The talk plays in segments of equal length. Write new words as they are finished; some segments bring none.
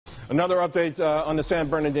Another update on the San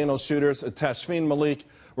Bernardino shooters. Tashfeen Malik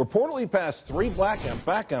reportedly passed 3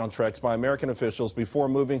 background checks by American officials before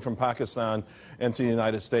moving from Pakistan into the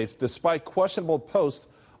United States, despite questionable posts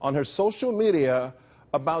on her social media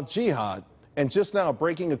about jihad. And just now,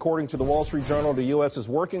 breaking according to the Wall Street Journal, the U.S. is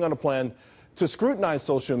working on a plan to scrutinize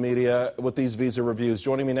social media with these visa reviews.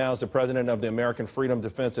 Joining me now is the president of the American Freedom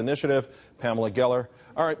Defense Initiative, Pamela Geller.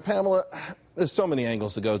 All right, Pamela, there's so many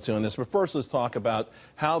angles to go to in this, but first let's talk about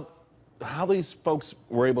how these folks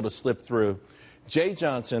were able to slip through. Jay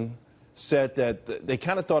Johnson said that they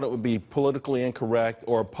kind of thought it would be politically incorrect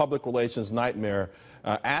or a public relations nightmare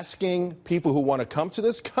asking people who want to come to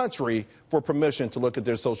this country for permission to look at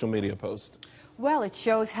their social media posts. Well, it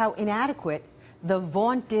shows how inadequate the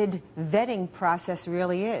vaunted vetting process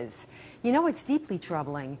really is. You know what's deeply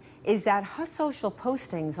troubling is that her social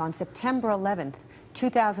postings on September 11th,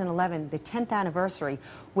 2011, the 10th anniversary,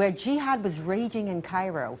 where jihad was raging in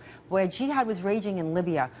Cairo, where jihad was raging in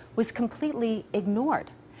Libya, was completely ignored.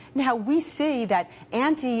 Now, we see that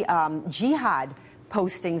anti-jihad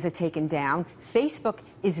postings are taken down. Facebook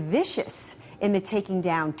is vicious in the taking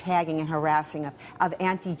down, tagging, and harassing of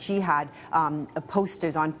anti-jihad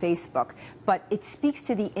posters on Facebook. But it speaks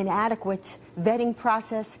to the inadequate vetting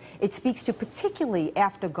process. It speaks to, particularly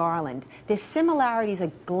after Garland, the similarities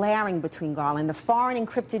are glaring between Garland. The foreign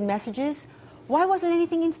encrypted messages, why wasn't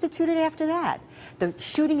anything instituted after that? The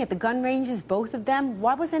shooting at the gun ranges, both of them,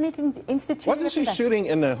 why wasn't anything instituted Wasn't after that? she shooting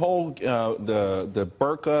in the whole, the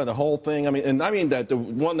burqa, the whole thing? I mean that the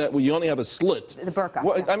one that you only have a slit. The burqa.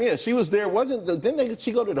 Well, I mean, yeah, she was there. Didn't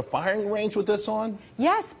she go to the firing range with this on?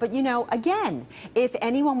 Yes, but you know, again, if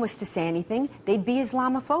anyone was to say anything, they'd be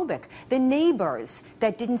Islamophobic. The neighbors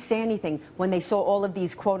that didn't say anything when they saw all of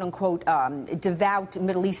these quote-unquote devout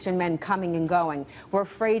Middle Eastern men coming and going were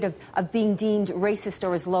afraid of being deemed racist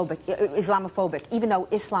or Islamophobic, even though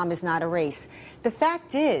Islam is not a race. The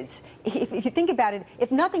fact is, if you think about it,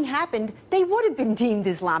 if nothing happened, they would have been deemed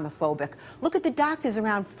Islamophobic. Look at the doctors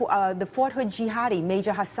around the Fort Hood jihadi,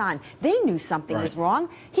 Major Hassan. They knew something was wrong.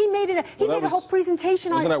 He made a whole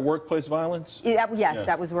presentation on... Wasn't that workplace violence? Yes, yeah.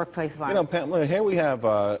 That was workplace violence. You know, Pamela, here we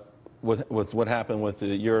have with what happened with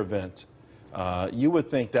your event. You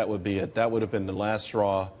would think that would be it. That would have been the last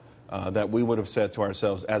straw that we would have said to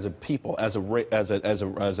ourselves as a people, as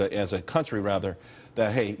a country rather,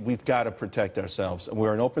 that hey, we've got to protect ourselves.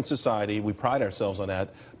 We're an open society. We pride ourselves on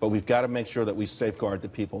that, but we've got to make sure that we safeguard the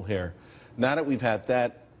people here. Now that we've had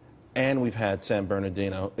that, and we've had San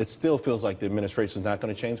Bernardino, it still feels like the administration is not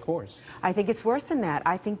going to change course. I think it's worse than that.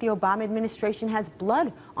 I think the Obama administration has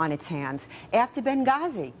blood on its hands. After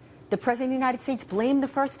Benghazi, the President of the United States blamed the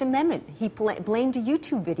First Amendment. He blamed a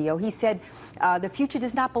YouTube video. He said the future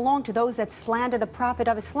does not belong to those that slander the Prophet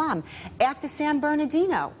of Islam. After San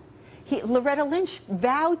Bernardino, Loretta Lynch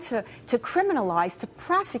vowed to criminalize, to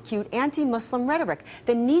prosecute anti-Muslim rhetoric.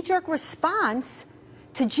 The knee-jerk response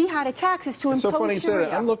to jihad attacks is to impose so funny you Sharia.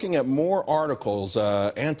 said that. I'm looking at more articles,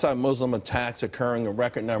 anti-Muslim attacks occurring in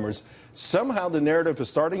record numbers. Somehow the narrative is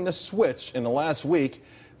starting to switch in the last week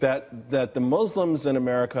that the Muslims in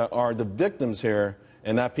America are the victims here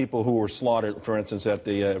and not people who were slaughtered, for instance, at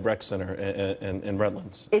the rec center in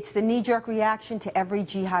Redlands. It's the knee-jerk reaction to every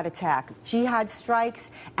jihad attack. Jihad strikes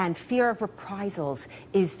and fear of reprisals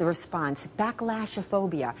is the response.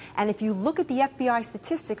 Backlashophobia. And if you look at the FBI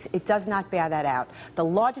statistics, it does not bear that out. The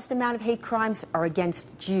largest amount of hate crimes are against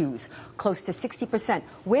Jews, close to 60%.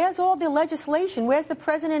 Where's all the legislation? Where's the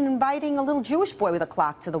president inviting a little Jewish boy with a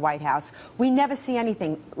clock to the White House? We never see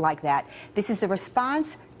anything like that. This is the response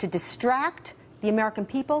to distract the American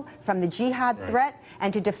people from the jihad threat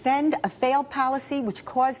and to defend a failed policy which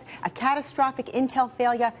caused a catastrophic intel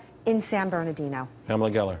failure in San Bernardino. Pamela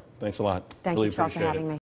Geller, thanks a lot. Thank you, Charles, for having me.